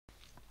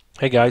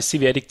Hey guys,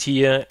 CV Addict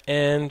here,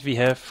 and we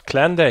have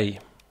Clan Day.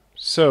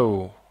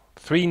 So,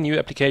 3 new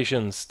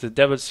applications. The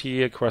Devils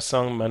here,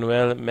 Croissant,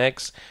 Manuel,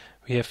 Max.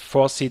 We have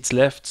 4 seats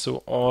left, so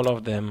all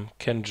of them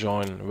can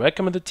join.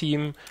 Welcome to the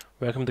team,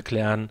 welcome to the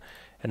clan.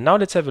 And now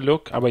let's have a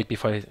look. Wait,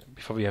 before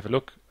we have a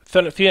look.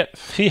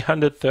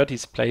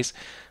 330th place.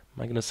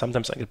 My goodness,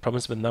 sometimes I get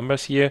problems with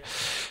numbers here.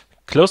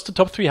 Close to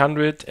top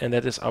 300, and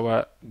that is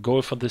our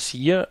goal for this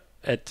year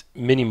at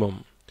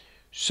minimum.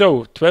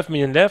 So, 12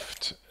 million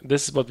left.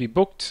 This is what we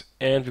booked,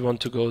 and we want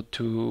to go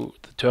to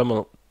the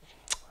terminal.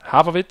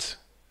 Half of it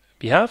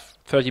we have,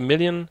 30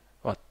 million,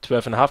 or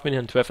 12.5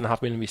 million,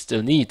 12.5 million we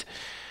still need.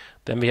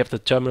 Then we have the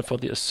terminal for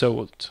the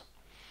assault.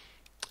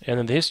 And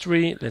in the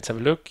history, let's have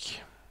a look.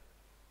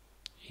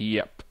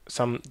 Yep,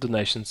 some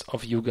donations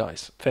of you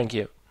guys. Thank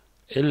you.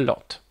 A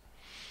lot.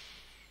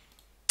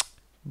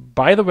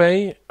 By the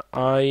way,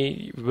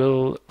 I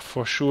will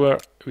for sure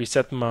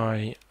reset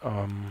my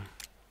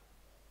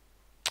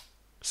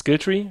skill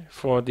tree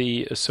for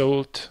the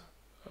assault,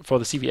 for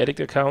the CV Addict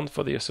account,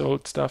 for the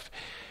assault stuff,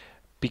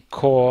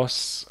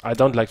 because I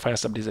don't like fire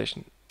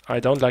stabilization.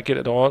 I don't like it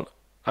at all.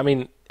 I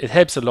mean, it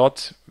helps a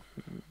lot,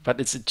 but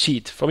it's a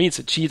cheat. For me, it's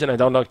a cheat, and I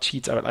don't like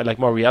cheats. I like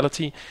more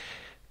reality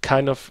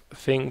kind of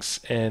things.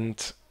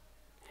 And,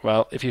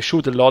 well, if you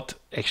shoot a lot,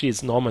 actually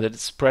it's normal that it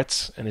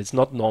spreads, and it's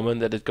not normal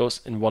that it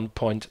goes in one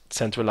point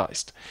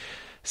centralized.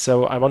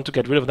 So I want to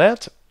get rid of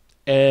that,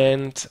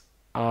 and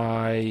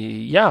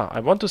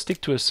I want to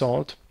stick to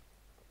assault.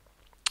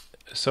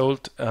 I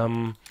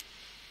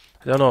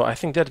don't know. I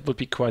think that would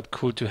be quite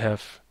cool to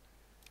have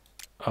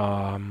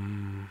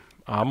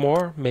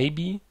armor,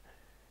 maybe.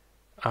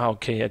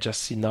 Okay, I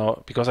just see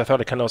now, because I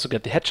thought I can also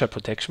get the headshot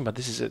protection, but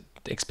this is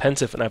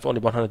expensive, and I have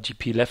only 100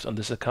 GP left on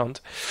this account.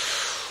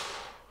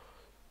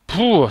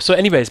 So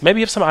anyways,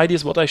 maybe you have some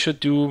ideas what I should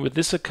do with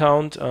this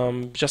account.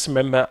 Just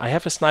remember, I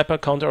have a sniper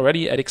account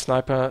already, Addict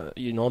Sniper,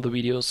 you know the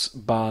videos,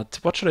 but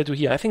what should I do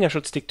here? I think I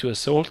should stick to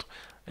assault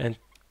and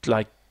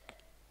like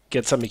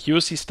get some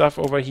accuracy stuff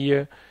over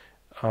here.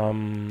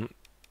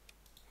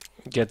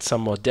 Get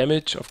some more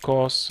damage, of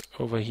course,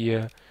 over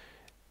here,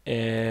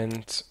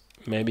 and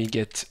maybe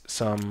get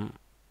some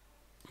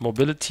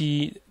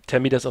mobility,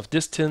 10 meters of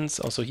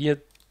distance. Also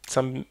here,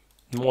 some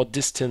more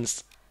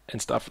distance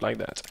and stuff like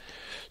that.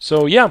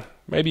 So yeah,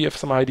 maybe you have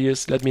some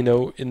ideas. Let me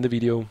know in the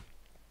video,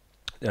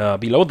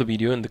 below the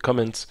video in the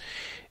comments.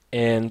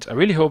 And I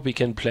really hope we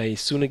can play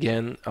soon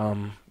again.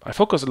 I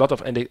focus a lot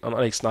on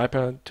Addict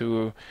Sniper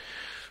to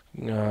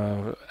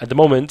at the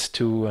moment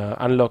to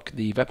unlock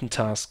the weapon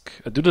task,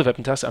 do the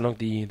weapon task, unlock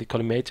the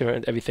collimator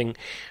and everything.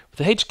 With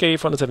the HK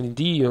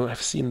 470D, you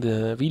have seen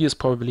the videos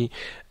probably.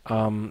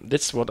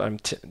 That's what I'm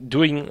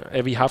doing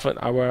every half an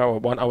hour or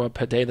 1 hour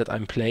per day that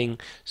I'm playing.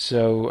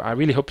 So I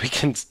really hope we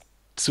can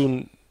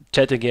soon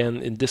chat again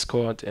in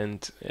Discord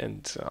and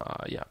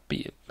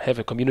have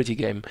a community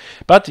game.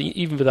 But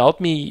even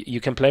without me,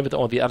 you can play with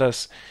all the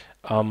others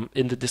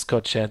in the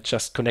Discord chat.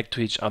 Just connect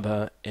to each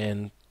other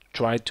and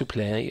try to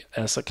play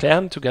as a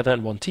clan together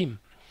in one team.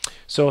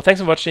 So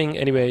thanks for watching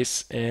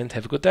anyways, and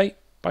have a good day.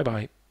 Bye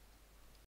bye.